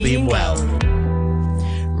Being well.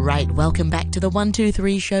 Right, welcome back to the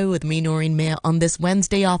 123 show with me, Noreen Mayer, on this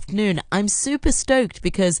Wednesday afternoon. I'm super stoked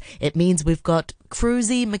because it means we've got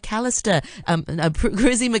Cruzy McCalligan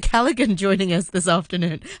joining us this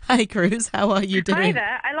afternoon. Hi, Cruz. How are you doing? Hi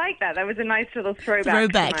there. I like that. That was a nice little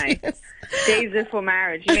throwback. To my yes. days before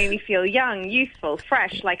marriage. You made me feel young, youthful,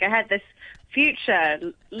 fresh, like I had this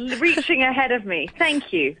future reaching ahead of me.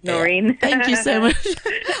 Thank you, Noreen. Thank you so much.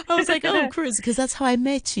 I was like, oh, Cruz, because that's how I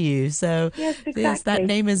met you. So yes, exactly. Yes, that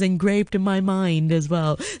name is engraved in my mind as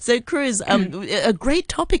well. So, Cruz, a great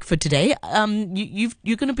topic for today.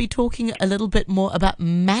 You're going to be talking a little bit more about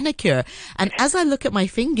manicure. And as I look at my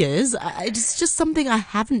fingers, it's just something I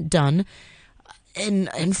haven't done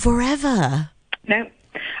in forever. No,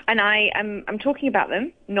 and I'm talking about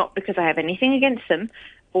them not because I have anything against them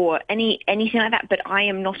or anything like that, but I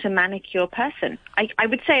am not a manicure person. I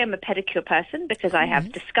would say I'm a pedicure person because I have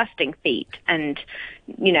disgusting feet and,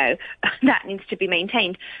 you know, that needs to be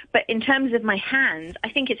maintained. But in terms of my hands, I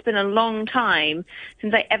think it's been a long time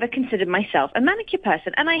since I ever considered myself a manicure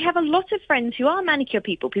person. And I have a lot of friends who are manicure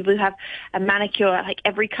people who have a manicure like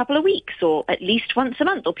every couple of weeks or at least once a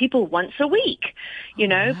month or people once a week, you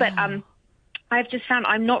know. Wow. But I've just found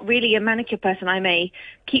I'm not really a manicure person. I'm a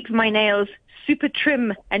keep my nails super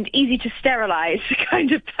trim and easy to sterilize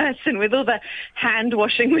kind of person with all the hand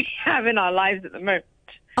washing we have in our lives at the moment.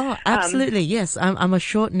 Oh, absolutely. Yes. I'm a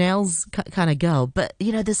short nails kind of girl, but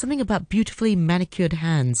you know, there's something about beautifully manicured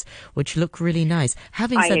hands which look really nice.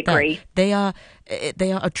 Having said that, they are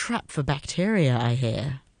a trap for bacteria, I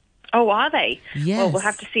hear. Oh, are they? Yes. Well, we'll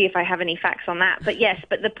have to see if I have any facts on that. But yes,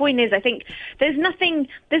 but the point is, I think there's nothing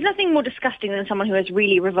more disgusting than someone who has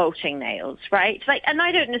really revolting nails, right? Like, and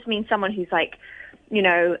I don't just mean someone who's like, you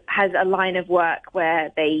know, has a line of work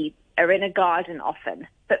where they are in a garden often,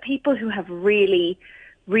 but people who have really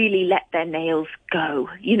let their nails go.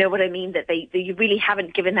 You know what I mean? That they really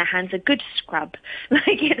haven't given their hands a good scrub.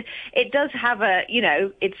 Like it does have a, you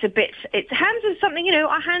know, hands are something, you know,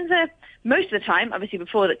 our hands are most of the time, obviously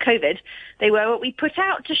before the COVID, they were what we put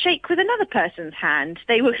out to shake with another person's hand.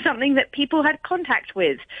 They were something that people had contact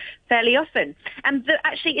with fairly often. And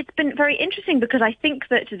actually it's been very interesting because I think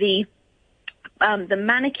that the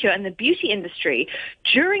manicure and the beauty industry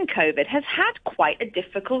during COVID has had quite a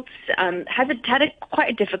difficult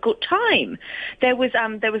time. There was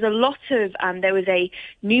a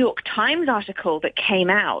New York Times article that came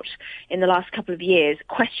out in the last couple of years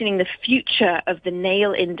questioning the future of the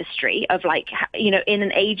nail industry of, like, you know, in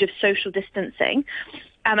an age of social distancing.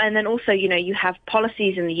 And then also, you know, you have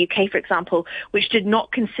policies in the UK, for example, which did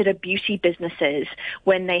not consider beauty businesses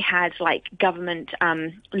when they had, like, government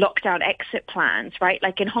lockdown exit plans, right?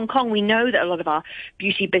 Like in Hong Kong, we know that a lot of our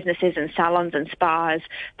beauty businesses and salons and spas,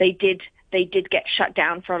 they did get shut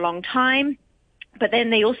down for a long time. But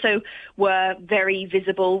then they also were very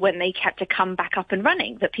visible when they had to come back up and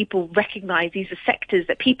running, that people recognize these are sectors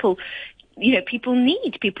that people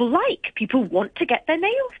need, people want to get their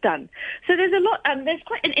nails done. So there's there's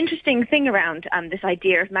quite an interesting thing around this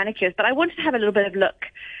idea of manicures, but I wanted to have a little bit of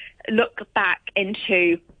look back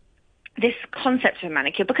into this concept of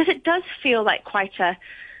manicure because it does feel like quite a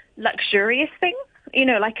luxurious thing, you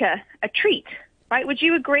know, like a treat. Right? Would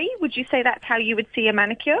you agree? Would you say that's how you would see a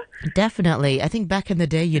manicure? Definitely. I think back in the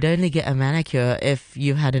day, you'd only get a manicure if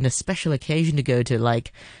you had a special occasion to go to,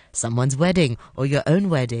 like someone's wedding or your own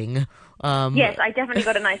wedding. Yes, I definitely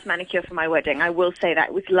got a nice manicure for my wedding. I will say that.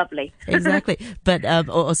 It was lovely. Exactly. But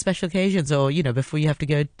or special occasions or, you know, before you have to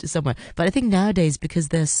go to somewhere. But I think nowadays, because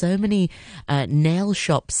there's so many nail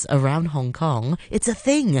shops around Hong Kong, it's a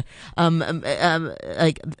thing.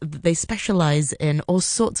 Like they specialize in all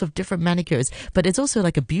sorts of different manicures. But it's also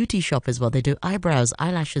like a beauty shop as well. They do eyebrows,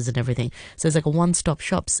 eyelashes and everything. So it's like a one-stop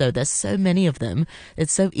shop. So there's so many of them.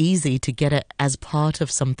 It's so easy to get it as part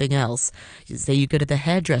of something else. Say you go to the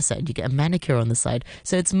hairdresser and you get a manicure on the side.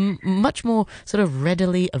 So it's much more sort of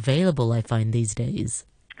readily available, I find, these days.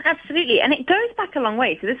 Absolutely. And it goes back a long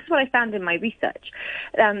way. So this is what I found in my research.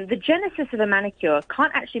 The genesis of a manicure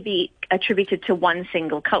can't actually be attributed to one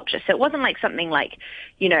single culture. So it wasn't like something like,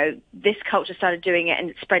 you know, this culture started doing it and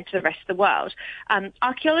it spread to the rest of the world.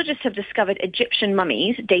 Archaeologists have discovered Egyptian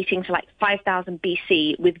mummies dating to like 5000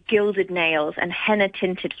 BC with gilded nails and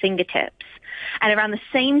henna-tinted fingertips. And around the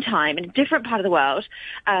same time, in a different part of the world,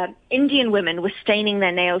 Indian women were staining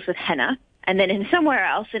their nails with henna. And then in somewhere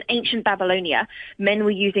else, in ancient Babylonia, men were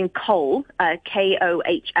using kohl, Kohl,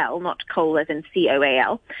 not coal as in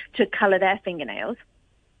COAL, to color their fingernails.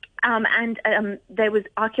 And there was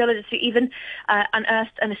archaeologists who even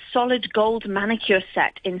unearthed a solid gold manicure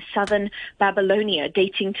set in southern Babylonia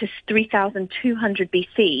dating to 3200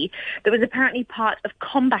 BC that was apparently part of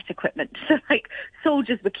combat equipment. So like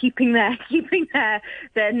soldiers were keeping their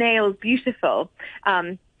nails beautiful.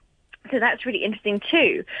 So that's really interesting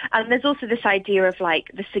too. There's also this idea of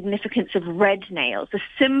like the significance of red nails, the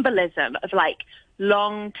symbolism of like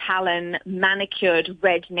long talon manicured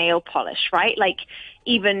red nail polish, right? Like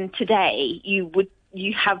even today you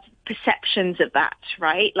have perceptions of that,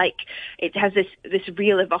 right? Like it has this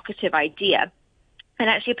real evocative idea. And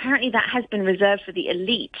actually, apparently that has been reserved for the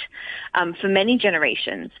elite for many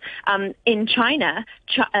generations. In China,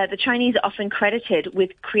 the Chinese are often credited with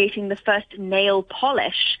creating the first nail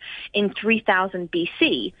polish in 3000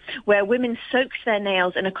 BC, where women soaked their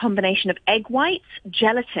nails in a combination of egg whites,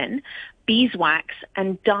 gelatin, beeswax,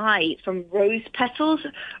 and dye from rose petals,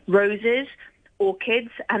 roses, orchids,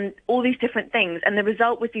 and all these different things. And the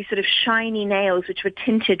result was these sort of shiny nails, which were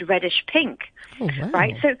tinted reddish pink. Oh, wow.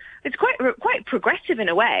 Right? So it's quite progressive in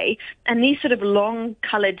a way. And these sort of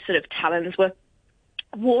long-coloured sort of talons were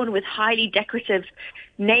worn with highly decorative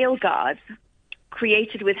nail guards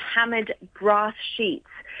created with hammered brass sheets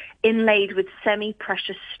inlaid with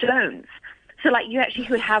semi-precious stones. So, like, you actually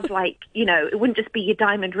would have, like, you know, it wouldn't just be your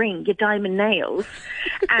diamond ring, your diamond nails.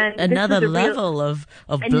 And another level of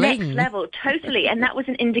bling. Next level, totally. And that was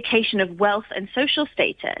an indication of wealth and social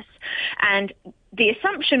status. And the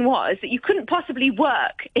assumption was that you couldn't possibly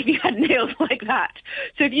work if you had nails like that.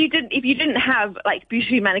 So if you didn't have like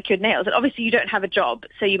beautifully manicured nails, and obviously you don't have a job,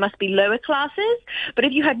 so you must be lower classes. But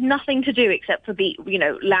if you had nothing to do except for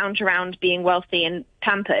lounge around being wealthy and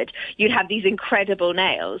pampered, you'd have these incredible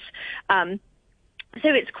nails. So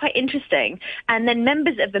it's quite interesting. And then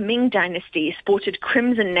members of the Ming dynasty sported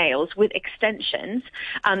crimson nails with extensions.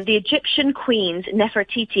 The Egyptian queens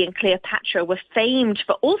Nefertiti and Cleopatra were famed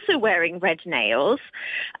for also wearing red nails.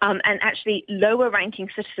 And actually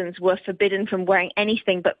lower-ranking citizens were forbidden from wearing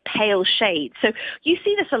anything but pale shades. So you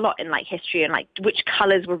see this a lot in like history and like which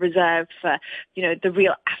colors were reserved for, you know, the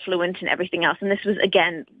real affluent and everything else. And this was,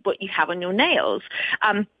 again, what you have on your nails.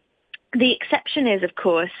 The exception is, of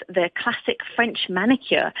course, the classic French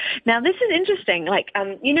manicure. Now, this is interesting. Like,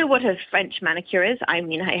 you know what a French manicure is? I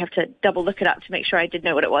mean, I have to double look it up to make sure I did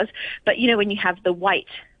know what it was. But you know, when you have the white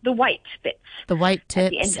bits, the white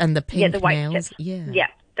tips and the pink the white nails. Tips. Yeah.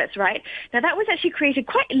 That's right. Now, that was actually created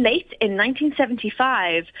quite late in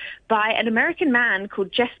 1975 by an American man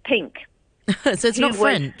called Jeff Pink. So it's not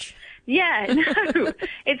French. Yeah, no,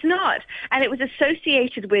 it's not. And it was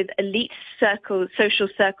associated with elite social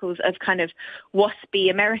circles of kind of waspy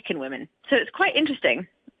American women. So it's quite interesting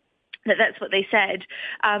that that's what they said.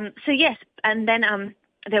 So yes, and then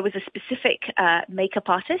there was a specific makeup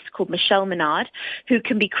artist called Michelle Menard who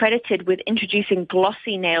can be credited with introducing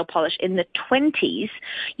glossy nail polish in the 1920s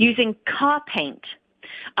using car paint.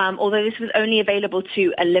 Although this was only available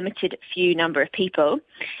to a limited few number of people.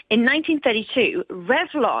 In 1932,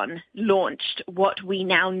 Revlon launched what we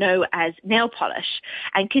now know as nail polish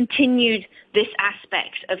and continued this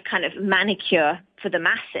aspect of kind of manicure for the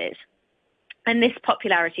masses. And this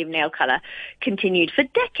popularity of nail color continued for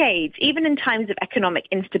decades. Even in times of economic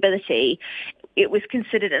instability, it was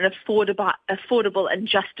considered an affordable and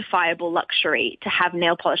justifiable luxury to have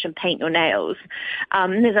nail polish and paint your nails.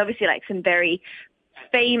 There's obviously like some very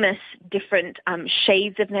famous different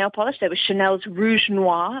shades of nail polish. There was Chanel's Rouge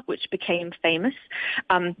Noir, which became famous.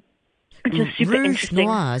 Which is super Rouge interesting.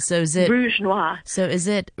 Noir. So is it Rouge Noir? So is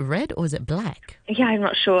it red or is it black? Yeah, I'm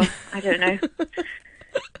not sure. I don't know.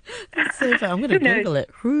 So I'm going to Google it.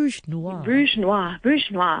 Rouge Noir. Rouge Noir.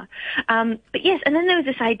 Rouge Noir. But yes, and then there was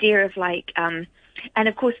this idea of like. And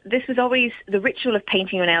of course, this was always the ritual of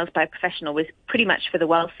painting your nails by a professional was pretty much for the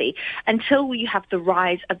wealthy until you have the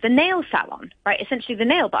rise of the nail salon, right? Essentially the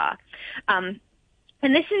nail bar. And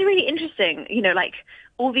this is really interesting, you know, like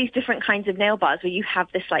all these different kinds of nail bars where you have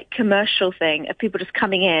this like commercial thing of people just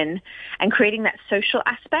coming in and creating that social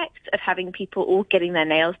aspect of having people all getting their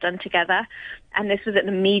nails done together. And this was an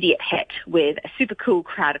immediate hit with a super cool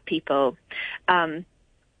crowd of people. So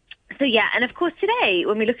yeah, and of course today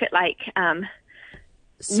when we look at like,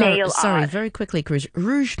 nail sorry, art. Very quickly, Krish.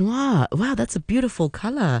 Rouge Noir. Wow, that's a beautiful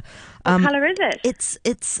color. What color is it?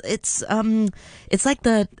 It's like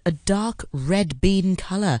a dark red bean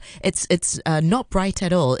color. It's not bright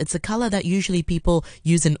at all. It's a color that usually people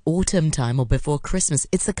use in autumn time or before Christmas.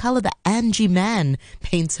 It's the color that Angie Mann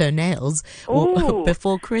paints her nails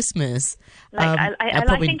before Christmas. Like,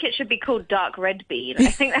 I think it should be called dark red bean. I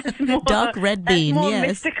think that's more dark red bean. That's more yes.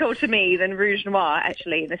 mystical to me than Rouge Noir,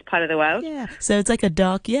 actually, in this part of the world. Yeah. So it's like a dark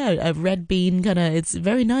dark, a red bean kind of. It's a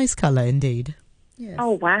very nice color indeed. Yes.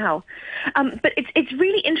 Oh, wow. But it's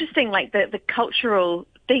really interesting, like the cultural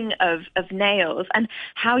thing of nails and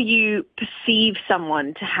how you perceive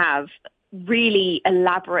someone to have really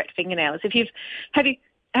elaborate fingernails.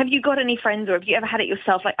 Have you got any friends, or have you ever had it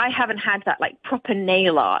yourself? Like, I haven't had that, like, proper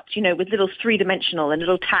nail art, with little three-dimensional and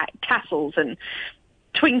little tassels and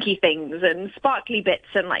twinky things and sparkly bits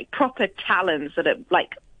and, like, proper talons that are,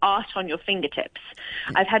 like, art on your fingertips.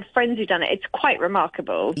 I've had friends who've done it. It's quite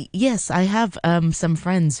remarkable. Yes, I have some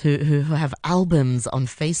friends who have albums on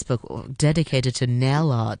Facebook dedicated to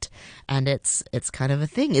nail art, and it's kind of a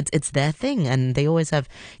thing. It's their thing, and they always have,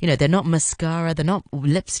 they're not mascara, they're not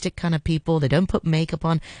lipstick kind of people, they don't put makeup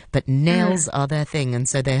on, but nails are their thing, and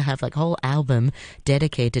so they have like a whole album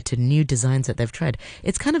dedicated to new designs that they've tried.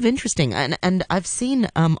 It's kind of interesting, and I've seen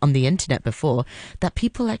on the internet before that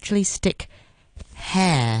people actually stick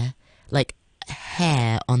hair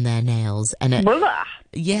on their nails, and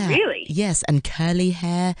really? Yes, and curly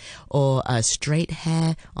hair or straight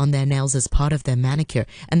hair on their nails as part of their manicure.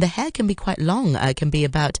 And the hair can be quite long. It can be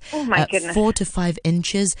about 4 to 5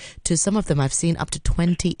 inches. To some of them, I've seen up to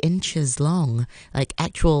 20 inches long, like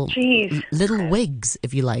actual little wigs,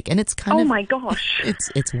 if you like. And it's kind of my gosh,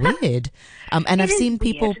 it's weird. And I've seen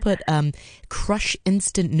people put crush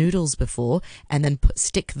instant noodles before, and then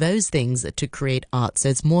stick those things to create art. So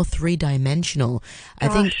it's more 3-dimensional. I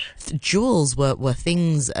think jewels were things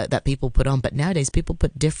that people put on, but nowadays people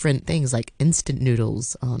put different things like instant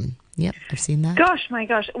noodles on. Yep, I've seen that. My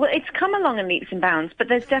gosh. Well, it's come along in leaps and bounds, but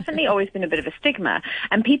there's definitely always been a bit of a stigma.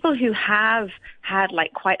 And people who have had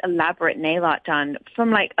like quite elaborate nail art done from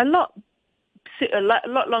like a lot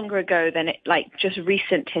longer ago than it, like just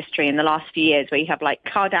recent history in the last few years, where you have like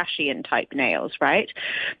Kardashian type nails, right?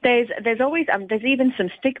 There's always there's even some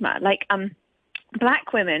stigma, like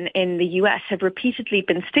Black women in the U.S. have repeatedly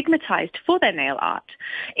been stigmatized for their nail art.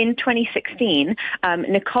 In 2016,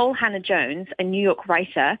 Nicole Hannah-Jones, a New York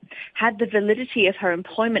writer, had the validity of her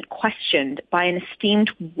employment questioned by an esteemed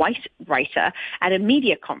white writer at a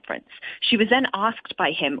media conference. She was then asked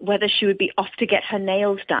by him whether she would be off to get her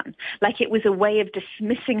nails done, like it was a way of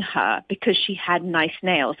dismissing her because she had nice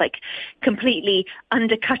nails, like completely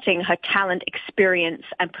undercutting her talent, experience,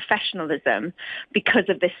 and professionalism because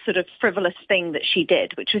of this sort of frivolous thing that she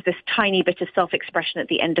did, which was this tiny bit of self-expression at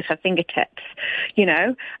the end of her fingertips,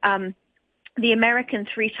 The American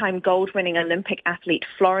 3-time gold-winning Olympic athlete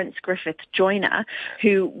Florence Griffith Joyner,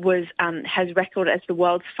 who has record as the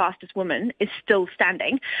world's fastest woman, is still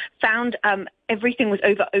standing, found everything was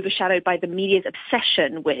overshadowed by the media's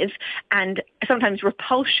obsession with and sometimes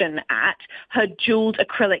repulsion at her jeweled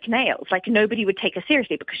acrylic nails. Like, nobody would take her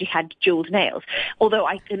seriously because she had jeweled nails. Although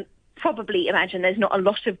I can probably imagine there's not a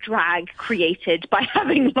lot of drag created by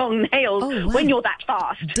having long nails when you're that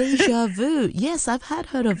fast. Deja vu. Yes, I've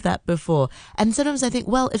heard of that before. And sometimes I think,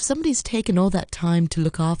 well, if somebody's taken all that time to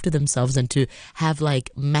look after themselves and to have like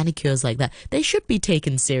manicures like that, they should be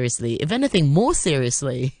taken seriously. If anything, more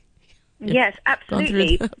seriously. Yes,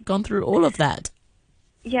 absolutely. Gone through all of that.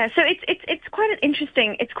 Yeah, so it's quite an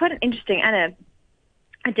interesting and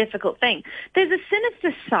a difficult thing. There's a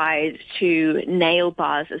sinister side to nail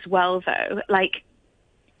bars as well, though. Like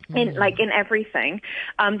in everything,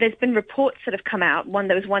 there's been reports that have come out.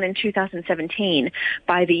 There was one in 2017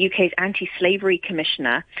 by the UK's anti-slavery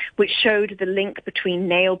commissioner, which showed the link between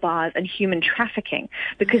nail bars and human trafficking,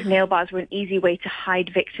 because nail bars were an easy way to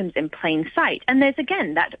hide victims in plain sight. And there's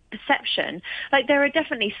again that perception, like there are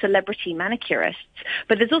definitely celebrity manicurists,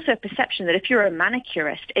 but there's also a perception that if you're a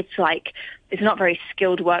manicurist, it's not very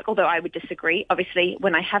skilled work, although I would disagree. Obviously,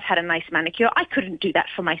 when I have had a nice manicure, I couldn't do that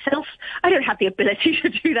for myself. I don't have the ability to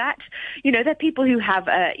do that. There are people who have,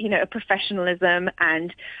 a professionalism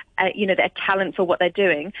and, their talent for what they're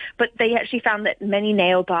doing. But they actually found that many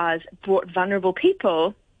nail bars brought vulnerable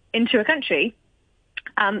people into a country.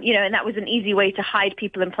 And that was an easy way to hide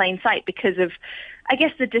people in plain sight because of, I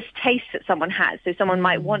guess, the distaste that someone has. So someone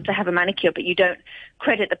might want to have a manicure, but you don't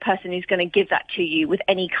credit the person who's going to give that to you with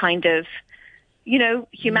any kind of,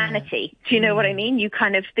 humanity. Do you know what I mean? You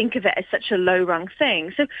kind of think of it as such a low-rung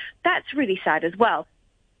thing. So that's really sad as well.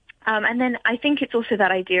 And then I think it's also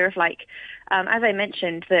that idea of as I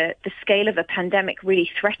mentioned, the scale of the pandemic really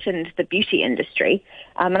threatened the beauty industry.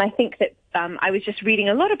 And I think that I was just reading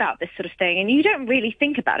a lot about this sort of thing, and you don't really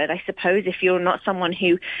think about it, I suppose, if you're not someone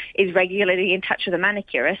who is regularly in touch with a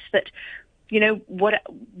manicurist, that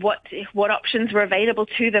what options were available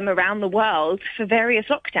to them around the world for various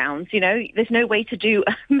lockdowns. There's no way to do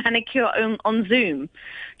a manicure on Zoom.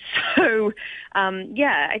 So,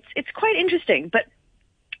 it's quite interesting. But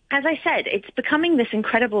as I said, it's becoming this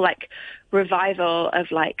incredible like revival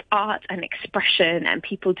of like art and expression and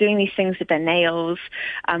people doing these things with their nails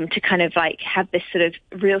to kind of like have this sort of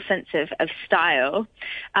real sense of style.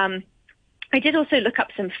 I did also look up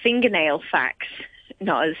some fingernail facts,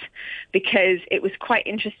 Noz, because it was quite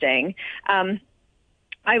interesting.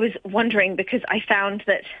 I was wondering because I found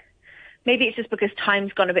that maybe it's just because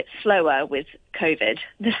time's gone a bit slower with COVID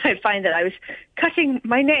that I find that I was cutting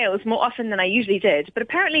my nails more often than I usually did. But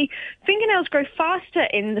apparently fingernails grow faster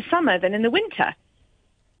in the summer than in the winter.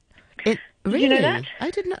 Really? Did you know that?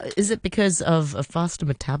 I didn't know. Is it because of a faster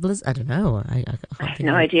metabolism? I don't know. I can't think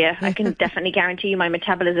No of it. idea. I can definitely guarantee you my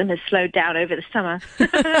metabolism has slowed down over the summer.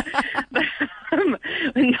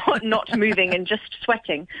 But not moving and just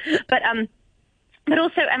sweating. But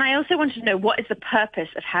also, and I also wanted to know what is the purpose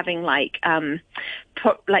of having like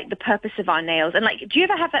the purpose of our nails, and like, do you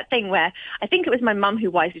ever have that thing where I think it was my mum who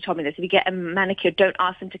wisely told me this: if you get a manicure, don't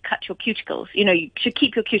ask them to cut your cuticles. You know, you should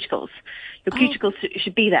keep your cuticles. Your cuticles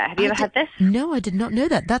should be there. Have you ever had this? No, I did not know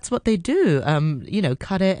that. That's what they do.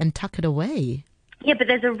 Cut it and tuck it away. Yeah, but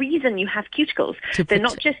there's a reason you have cuticles. They're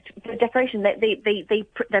not just for decoration.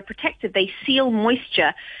 They're protective. They seal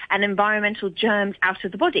moisture and environmental germs out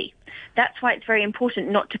of the body. That's why it's very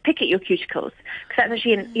important not to pick at your cuticles, because that's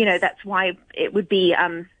actually, that's why it would be,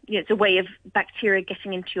 it's a way of bacteria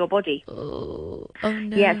getting into your body. Oh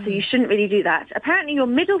no. Yeah, so you shouldn't really do that. Apparently, your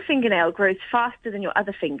middle fingernail grows faster than your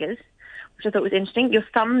other fingers, which I thought was interesting. Your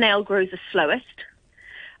thumbnail grows the slowest.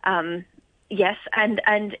 Yes,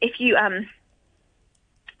 and if you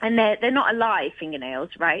and they're not alive fingernails,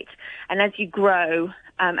 right? And as you grow,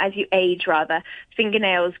 as you age rather,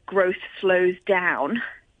 fingernails growth slows down.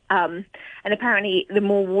 And apparently the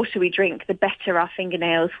more water we drink, the better our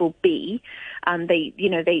fingernails will be.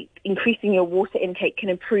 They increasing your water intake can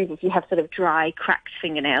improve if you have sort of dry, cracked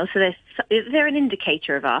fingernails. So they're an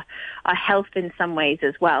indicator of our health in some ways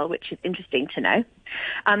as well, which is interesting to know.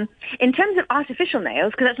 In terms of artificial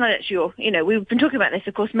nails, because that's not actually we've been talking about this.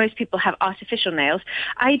 Of course, most people have artificial nails.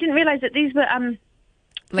 I didn't realize that these were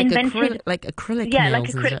invented like acrylic yeah,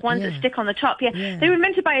 nails, like acrylic ones that stick on the top. Yeah. Yeah. They were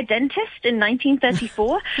invented by a dentist in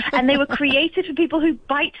 1934, and they were created for people who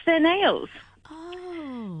bite their nails.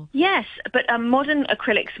 Oh. Yes, but modern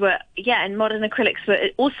acrylics were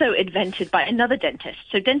also invented by another dentist.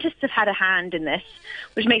 So dentists have had a hand in this,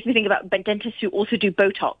 which makes me think about dentists who also do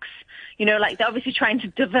Botox. Like they're obviously trying to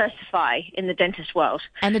diversify in the dentist world.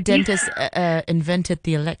 And a dentist invented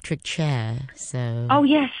the electric chair, so... Oh,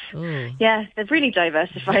 yes. Ooh. Yeah, they've really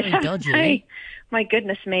diversified. Very dodgy. My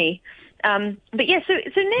goodness me. But yeah, so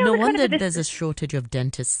nails no are wonder kind of there's a shortage of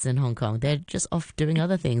dentists in Hong Kong. They're just off doing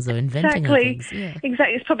other things or inventing other things. Yeah.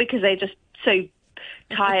 Exactly. It's probably because they're just so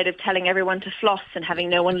tired of telling everyone to floss and having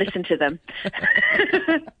no one listen to them.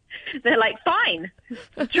 They're like, fine,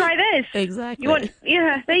 try this. Exactly.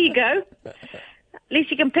 There you go. At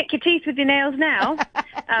least you can pick your teeth with your nails now.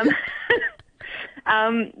 But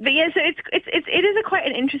yeah, so it is quite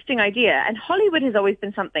an interesting idea, and Hollywood has always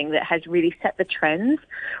been something that has really set the trends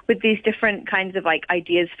with these different kinds of like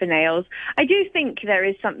ideas for nails. I do think there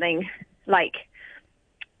is something like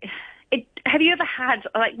it. Have you ever had,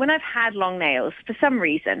 like, when I've had long nails, for some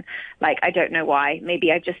reason, like, I don't know why,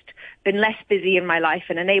 maybe I've just been less busy in my life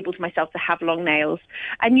and enabled myself to have long nails,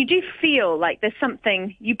 and you do feel like there's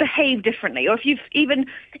something, you behave differently, or if you've, even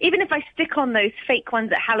if I stick on those fake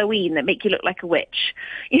ones at Halloween that make you look like a witch,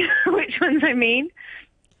 you know which ones I mean?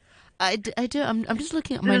 I do. I'm just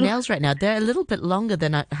looking at my nails right now. They're a little bit longer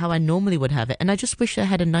than how I normally would have it, and I just wish they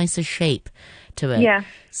had a nicer shape to it. Yeah.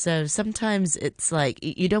 So sometimes it's like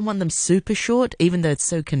you don't want them super short, even though it's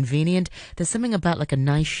so convenient. There's something about like a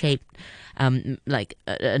nice shape,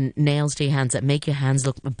 nails to your hands that make your hands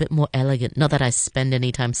look a bit more elegant. Not that I spend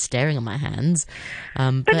any time staring at my hands.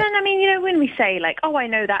 But then, I mean, when we say like, oh, I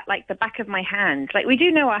know that like the back of my hand, like we do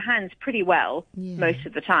know our hands pretty well most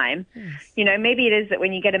of the time. Yes. Maybe it is that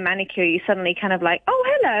when you get a manicure, you suddenly kind of like, oh,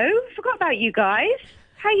 hello, forgot about you guys.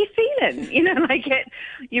 How you feeling?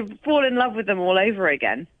 You fall in love with them all over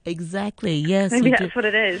again. Exactly. Yes. Maybe that's what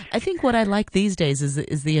it is. I think what I like these days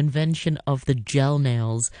is the invention of the gel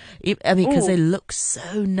nails. Because they look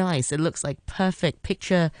so nice. It looks like perfect,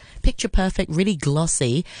 picture perfect, really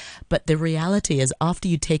glossy. But the reality is, after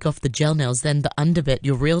you take off the gel nails, then the underbit,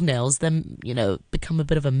 your real nails, then become a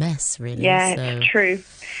bit of a mess. Really. Yeah, it's true.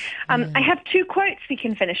 I have 2 quotes we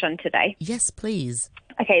can finish on today. Yes, please.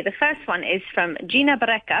 Okay, the first one is from Gina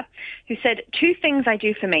Barreca, who said, 2 things I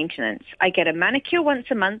do for maintenance. I get a manicure once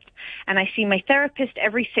a month, and I see my therapist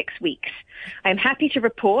every 6 weeks. I am happy to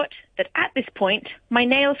report that at this point, my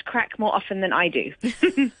nails crack more often than I do.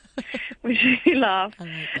 which made me laugh. I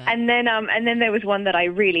like that. And then there was one that I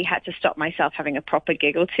really had to stop myself having a proper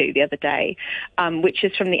giggle to the other day, which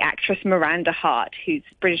is from the actress Miranda Hart, who's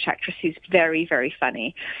a British actress who's very, very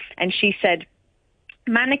funny. And she said,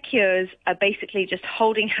 manicures are basically just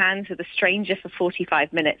holding hands with a stranger for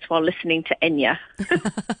 45 minutes while listening to Enya.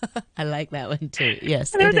 I like that one too.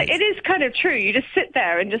 Yes, And I was like, it is kind of true. You just sit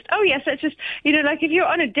there and just, oh yes, that's just, like if you're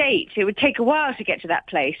on a date, it would take a while to get to that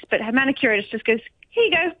place. But her manicurist just goes, here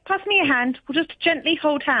you go, pass me your hand. We'll just gently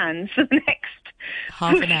hold hands for the next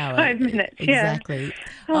half an hour. 5 minutes. Exactly. Yeah.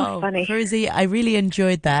 Oh, funny. Rosie, I really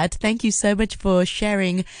enjoyed that. Thank you so much for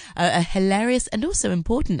sharing a hilarious and also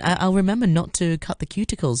important. I'll remember not to cut the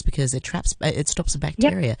cuticles because it stops the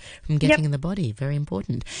bacteria from getting in the body. Very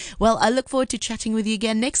important. Well, I look forward to chatting with you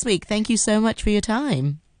again next week. Thank you so much for your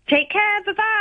time. Take care. Bye-bye.